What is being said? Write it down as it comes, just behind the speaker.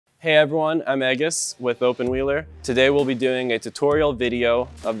Hey everyone, I'm Agus with OpenWheeler. Today we'll be doing a tutorial video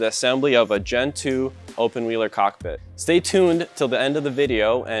of the assembly of a Gen 2 OpenWheeler cockpit. Stay tuned till the end of the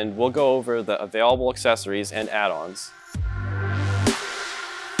video and we'll go over the available accessories and add-ons.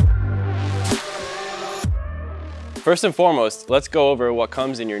 First and foremost, let's go over what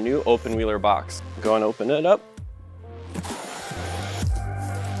comes in your new OpenWheeler box. Go and open it up.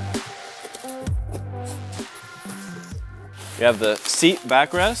 We have the seat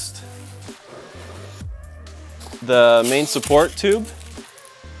backrest, the main support tube,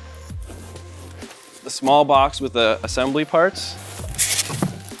 the small box with the assembly parts,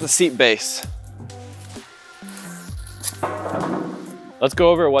 the seat base. Let's go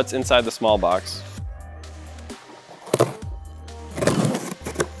over what's inside the small box.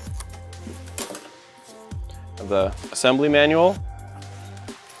 The assembly manual,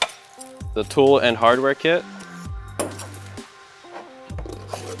 the tool and hardware kit,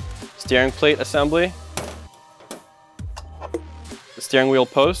 steering plate assembly, the steering wheel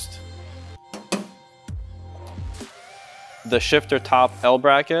post, the shifter top L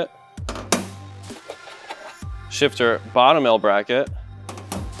bracket, shifter bottom L bracket,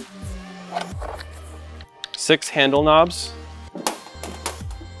 6 handle knobs,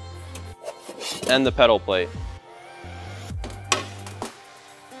 and the pedal plate.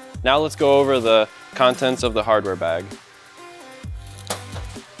 Now let's go over the contents of the hardware bag.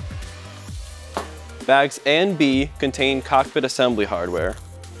 Bags A and B contain cockpit assembly hardware.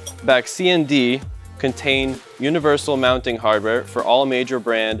 Bags C and D contain universal mounting hardware for all major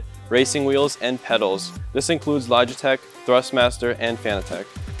brand racing wheels and pedals. This includes Logitech, Thrustmaster, and Fanatec.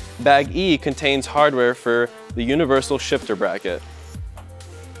 Bag E contains hardware for the universal shifter bracket.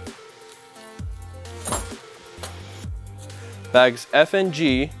 Bags F and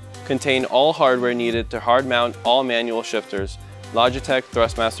G contain all hardware needed to hard mount all manual shifters, Logitech,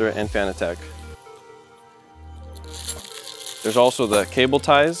 Thrustmaster, and Fanatec. There's also the cable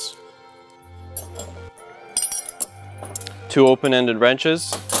ties, 2 open-ended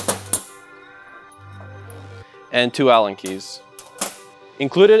wrenches, and 2 Allen keys.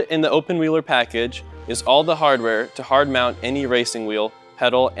 Included in the OpenWheeler package is all the hardware to hard mount any racing wheel,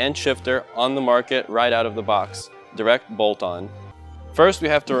 pedal, and shifter on the market right out of the box, direct bolt-on. First, we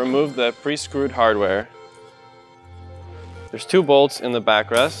have to remove the pre-screwed hardware. There's 2 bolts in the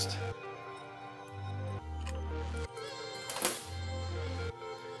backrest,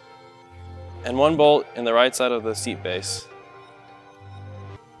 and 1 bolt in the right side of the seat base.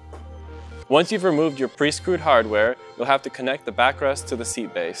 Once you've removed your pre-screwed hardware, you'll have to connect the backrest to the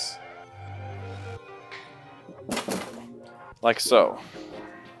seat base. Like so.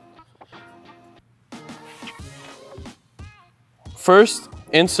 First,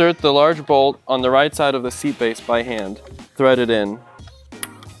 insert the large bolt on the right side of the seat base by hand, thread it in.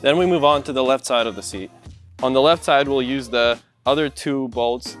 Then we move on to the left side of the seat. On the left side, we'll use the other 2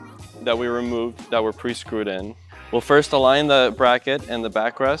 bolts that we removed that were pre-screwed in. We'll first align the bracket and the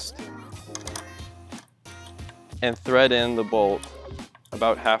backrest and thread in the bolt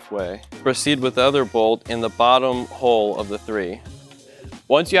about halfway. Proceed with the other bolt in the bottom hole of the 3.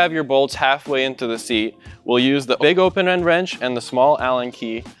 Once you have your bolts halfway into the seat, we'll use the big open end wrench and the small Allen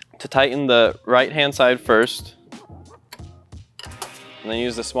key to tighten the right hand side first, and then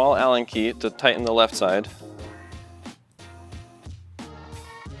use the small Allen key to tighten the left side.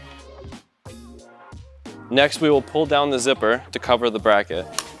 Next, we will pull down the zipper to cover the bracket.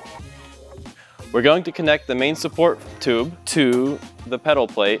 We're going to connect the main support tube to the pedal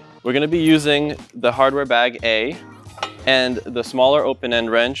plate. We're going to be using the hardware bag A and the smaller open-end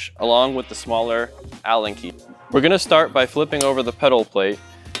wrench along with the smaller Allen key. We're going to start by flipping over the pedal plate.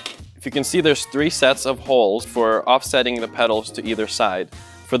 If you can see, there's 3 sets of holes for offsetting the pedals to either side.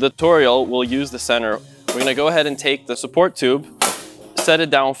 For the tutorial, we'll use the center. We're going to go ahead and take the support tube, set it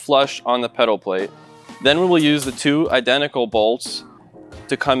down flush on the pedal plate. Then we will use the 2 identical bolts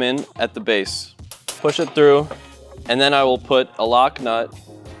to come in at the base. Push it through, and then I will put a lock nut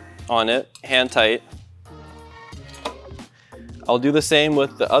on it, hand tight. I'll do the same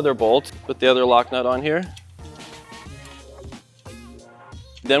with the other bolt, put the other lock nut on here.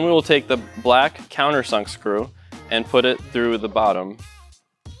 Then we will take the black countersunk screw and put it through the bottom.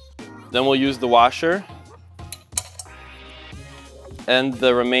 Then we'll use the washer and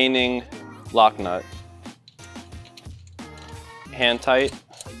the remaining lock nut. Hand tight.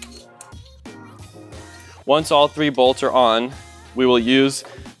 Once all 3 bolts are on, we will use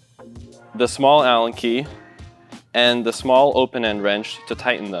the small Allen key and the small open-end wrench to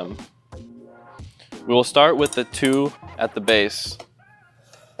tighten them. We will start with the 2 at the base.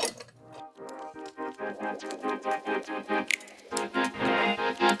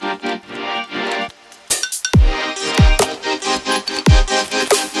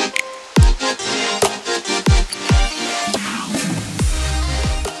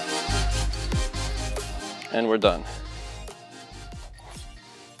 we're done.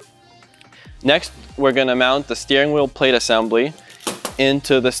 Next, we're going to mount the steering wheel plate assembly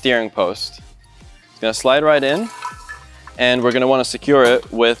into the steering post. It's going to slide right in, and we're going to want to secure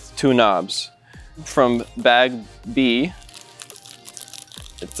it with 2 knobs. From bag B,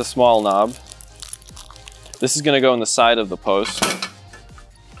 it's the small knob. This is going to go in the side of the post.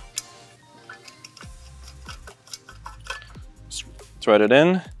 Thread it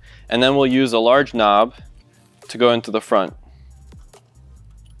in, and then we'll use a large knob to go into the front.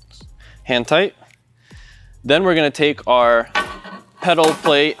 Hand tight. Then we're going to take our pedal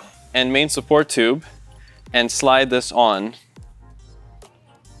plate and main support tube and slide this on.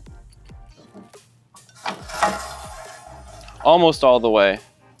 Almost all the way.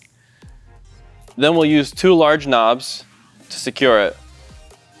 Then we'll use 2 large knobs to secure it.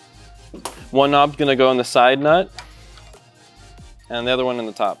 One knob's going to go in the side nut and the other one in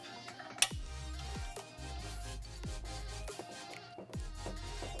the top.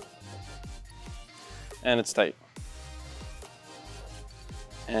 And it's tight.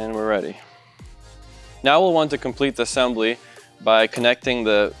 And we're ready. Now we'll want to complete the assembly by connecting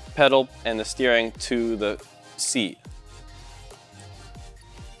the pedal and the steering to the seat.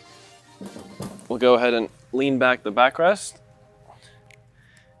 We'll go ahead and lean back the backrest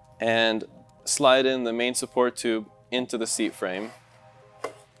and slide in the main support tube into the seat frame.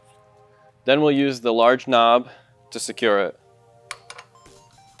 Then we'll use the large knob to secure it.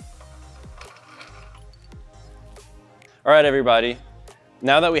 All right, everybody.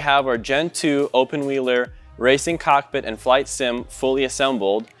 Now that we have our Gen 2 OpenWheeler racing cockpit and flight sim fully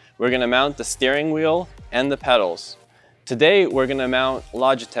assembled, we're going to mount the steering wheel and the pedals. Today, we're going to mount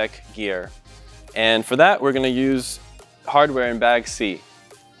Logitech gear. And for that, we're going to use hardware in bag C.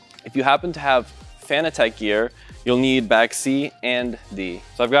 If you happen to have Fanatec gear, you'll need bag C and D.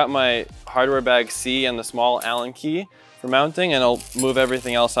 So I've got my hardware bag C and the small Allen key for mounting, and I'll move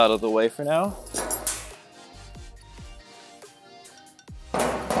everything else out of the way for now.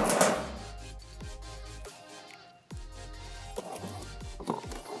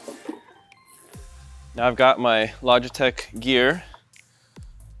 Now I've got my Logitech gear,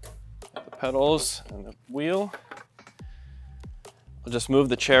 the pedals and the wheel. I'll just move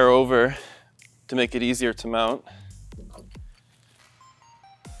the chair over to make it easier to mount.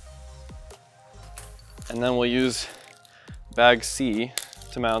 And then we'll use bag C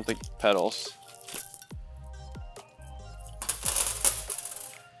to mount the pedals.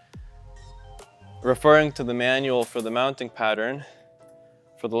 Referring to the manual for the mounting pattern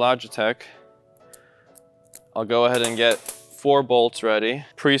for the Logitech, I'll go ahead and get 4 bolts ready,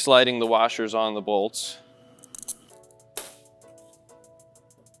 pre-sliding the washers on the bolts.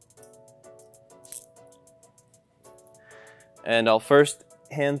 And I'll first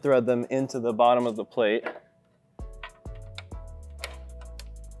hand thread them into the bottom of the plate.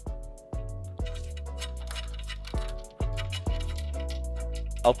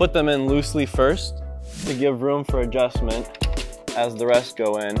 I'll put them in loosely first to give room for adjustment as the rest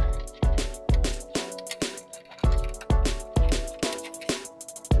go in.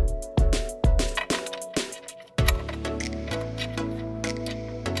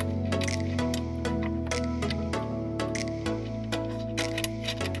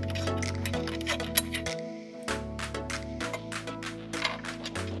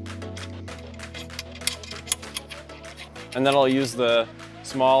 And then I'll use the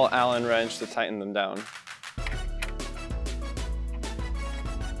small Allen wrench to tighten them down.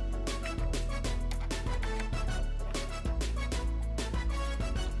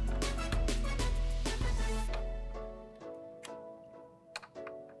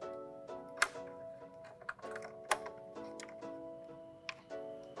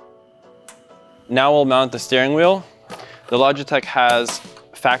 Now we'll mount the steering wheel. The Logitech has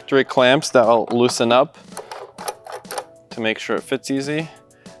factory clamps that I'll loosen up to make sure it fits easy.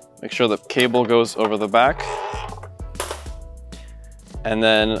 Make sure the cable goes over the back. And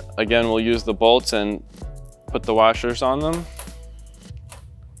then again, we'll use the bolts and put the washers on them.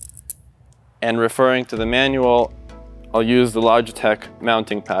 And referring to the manual, I'll use the Logitech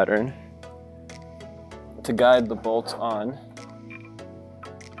mounting pattern to guide the bolts on.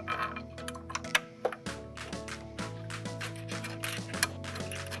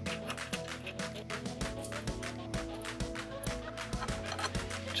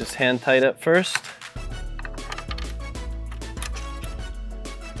 Just hand tight at first,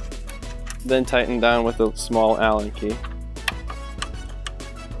 then tighten down with a small Allen key.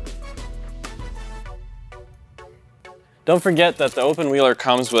 Don't forget that the OpenWheeler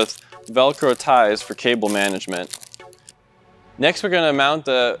comes with Velcro ties for cable management. Next, we're going to mount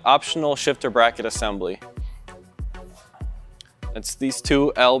the optional shifter bracket assembly. It's these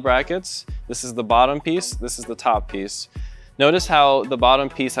two L brackets. This is the bottom piece, this is the top piece. Notice how the bottom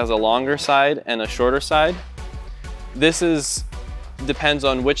piece has a longer side and a shorter side. This depends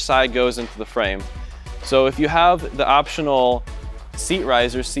on which side goes into the frame. So if you have the optional seat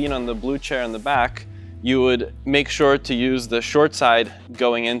riser seen on the blue chair in the back, you would make sure to use the short side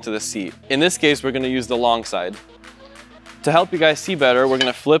going into the seat. In this case, we're going to use the long side. To help you guys see better, we're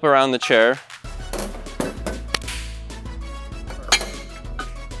going to flip around the chair.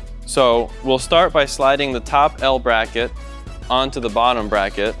 So we'll start by sliding the top L bracket onto the bottom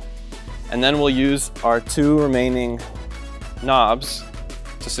bracket, and then we'll use our two remaining knobs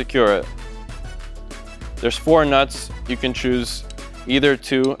to secure it. There's 4 nuts. You can choose either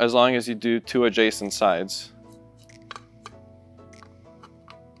 2 as long as you do 2 adjacent sides.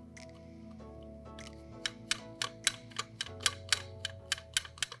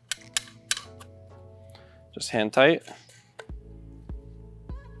 Just hand tight.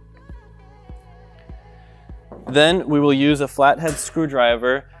 Then we will use a flathead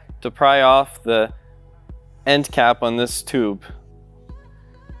screwdriver to pry off the end cap on this tube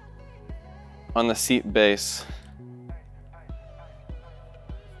on the seat base.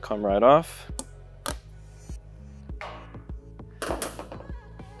 Come right off.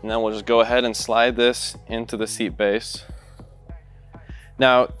 And then we'll just go ahead and slide this into the seat base.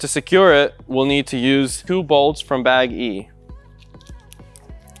 Now, to secure it, we'll need to use 2 bolts from bag E.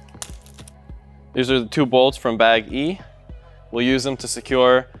 These are the 2 bolts from bag E. We'll use them to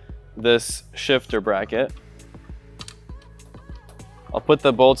secure this shifter bracket. I'll put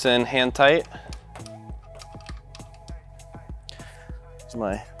the bolts in hand tight. Here's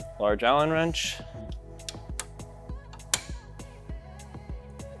my large Allen wrench.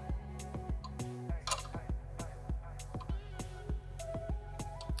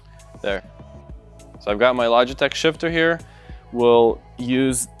 There. So I've got my Logitech shifter here. We'll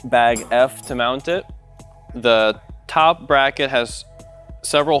use bag F to mount it. The top bracket has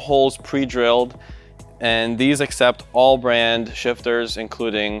several holes pre-drilled, and these accept all brand shifters,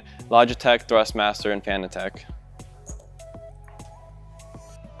 including Logitech, Thrustmaster, and Fanatec.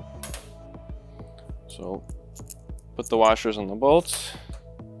 So put the washers on the bolts.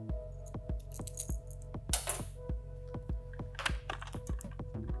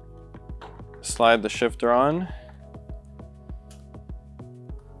 Slide the shifter on.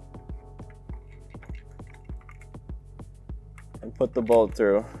 And put the bolt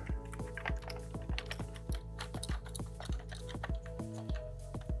through.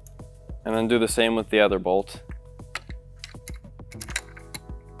 And then do the same with the other bolt.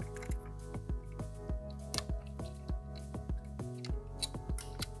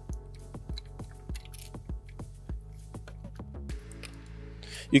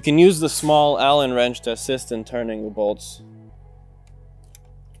 You can use the small Allen wrench to assist in turning the bolts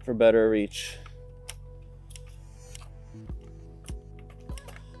for better reach.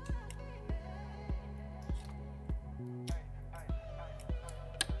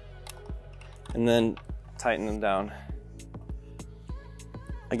 And then tighten them down.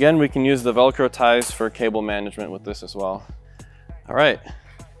 Again, we can use the Velcro ties for cable management with this as well. All right.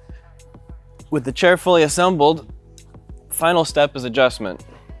 With the chair fully assembled, final step is adjustment.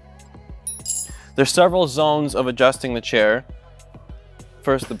 There's several zones of adjusting the chair.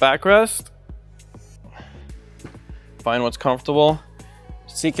 First, the backrest. Find what's comfortable.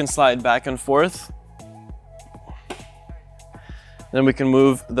 Seat can slide back and forth. Then we can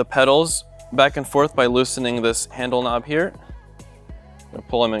move the pedals back and forth by loosening this handle knob here. I'll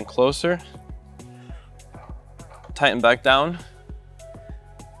pull them in closer. Tighten back down.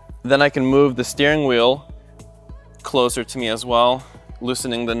 Then I can move the steering wheel closer to me as well,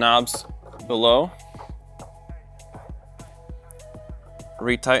 loosening the knobs below.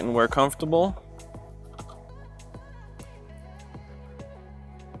 Retighten where comfortable.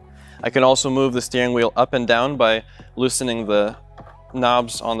 I can also move the steering wheel up and down by loosening the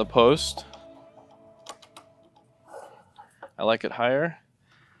knobs on the post. I like it higher.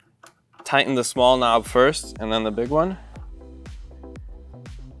 Tighten the small knob first and then the big one.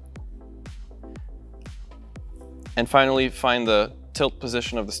 And finally, find the tilt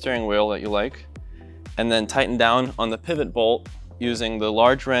position of the steering wheel that you like, and then tighten down on the pivot bolt using the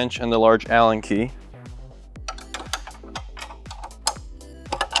large wrench and the large Allen key.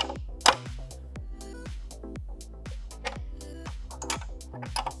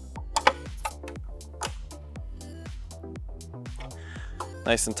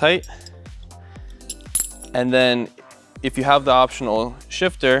 Nice and tight. And then if you have the optional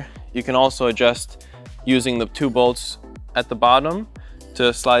shifter, you can also adjust using the 2 bolts at the bottom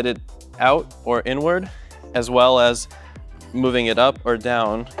to slide it out or inward, as well as moving it up or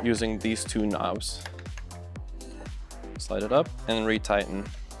down using these two knobs. Slide it up and retighten.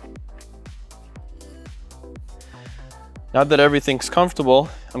 Now that everything's comfortable,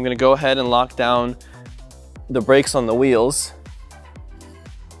 I'm going to go ahead and lock down the brakes on the wheels.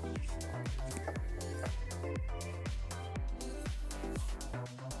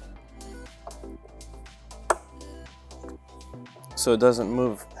 So it doesn't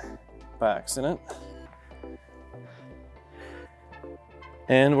move by accident.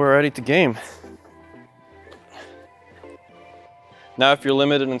 And we're ready to game. Now if you're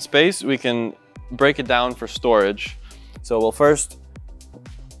limited in space, we can break it down for storage. So we'll first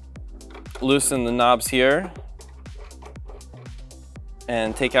loosen the knobs here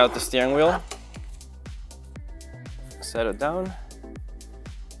and take out the steering wheel. Set it down.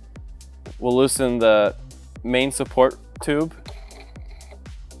 We'll loosen the main support tube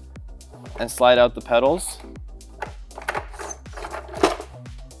and slide out the pedals.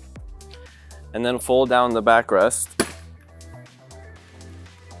 And then fold down the backrest.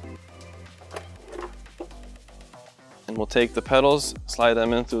 And we'll take the pedals, slide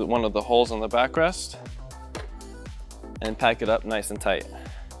them into one of the holes on the backrest, and pack it up nice and tight.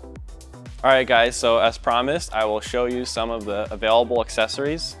 All right guys, so as promised, I will show you some of the available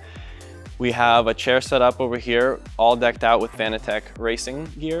accessories. We have a chair set up over here, all decked out with Fanatec racing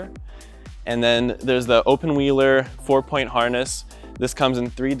gear. And then there's the OpenWheeler 4-point harness. This comes in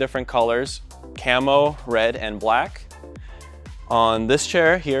 3 different colors, camo, red, and black. On this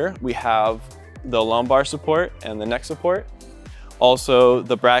chair here, we have the lumbar support and the neck support. Also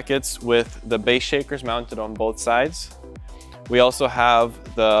the brackets with the base shakers mounted on both sides. We also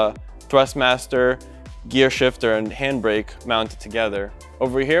have the Thrustmaster, gear shifter, and handbrake mounted together.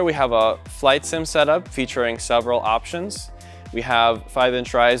 Over here we have a flight sim setup featuring several options. We have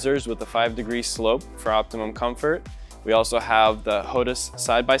 5-inch risers with a 5-degree slope for optimum comfort. We also have the HOTUS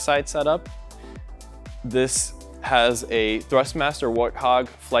side-by-side setup. This has a Thrustmaster Warthog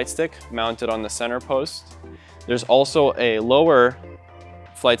flight stick mounted on the center post. There's also a lower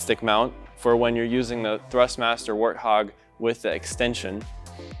flight stick mount for when you're using the Thrustmaster Warthog with the extension.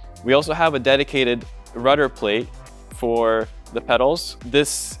 We also have a dedicated rudder plate for the pedals.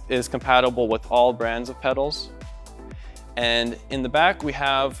 This is compatible with all brands of pedals. And in the back we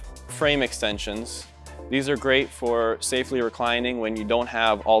have frame extensions. These are great for safely reclining when you don't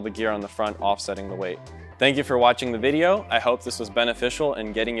have all the gear on the front offsetting the weight. Thank you for watching the video. I hope this was beneficial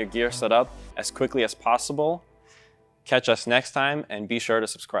in getting your gear set up as quickly as possible. Catch us next time and be sure to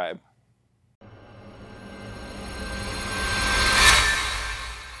subscribe.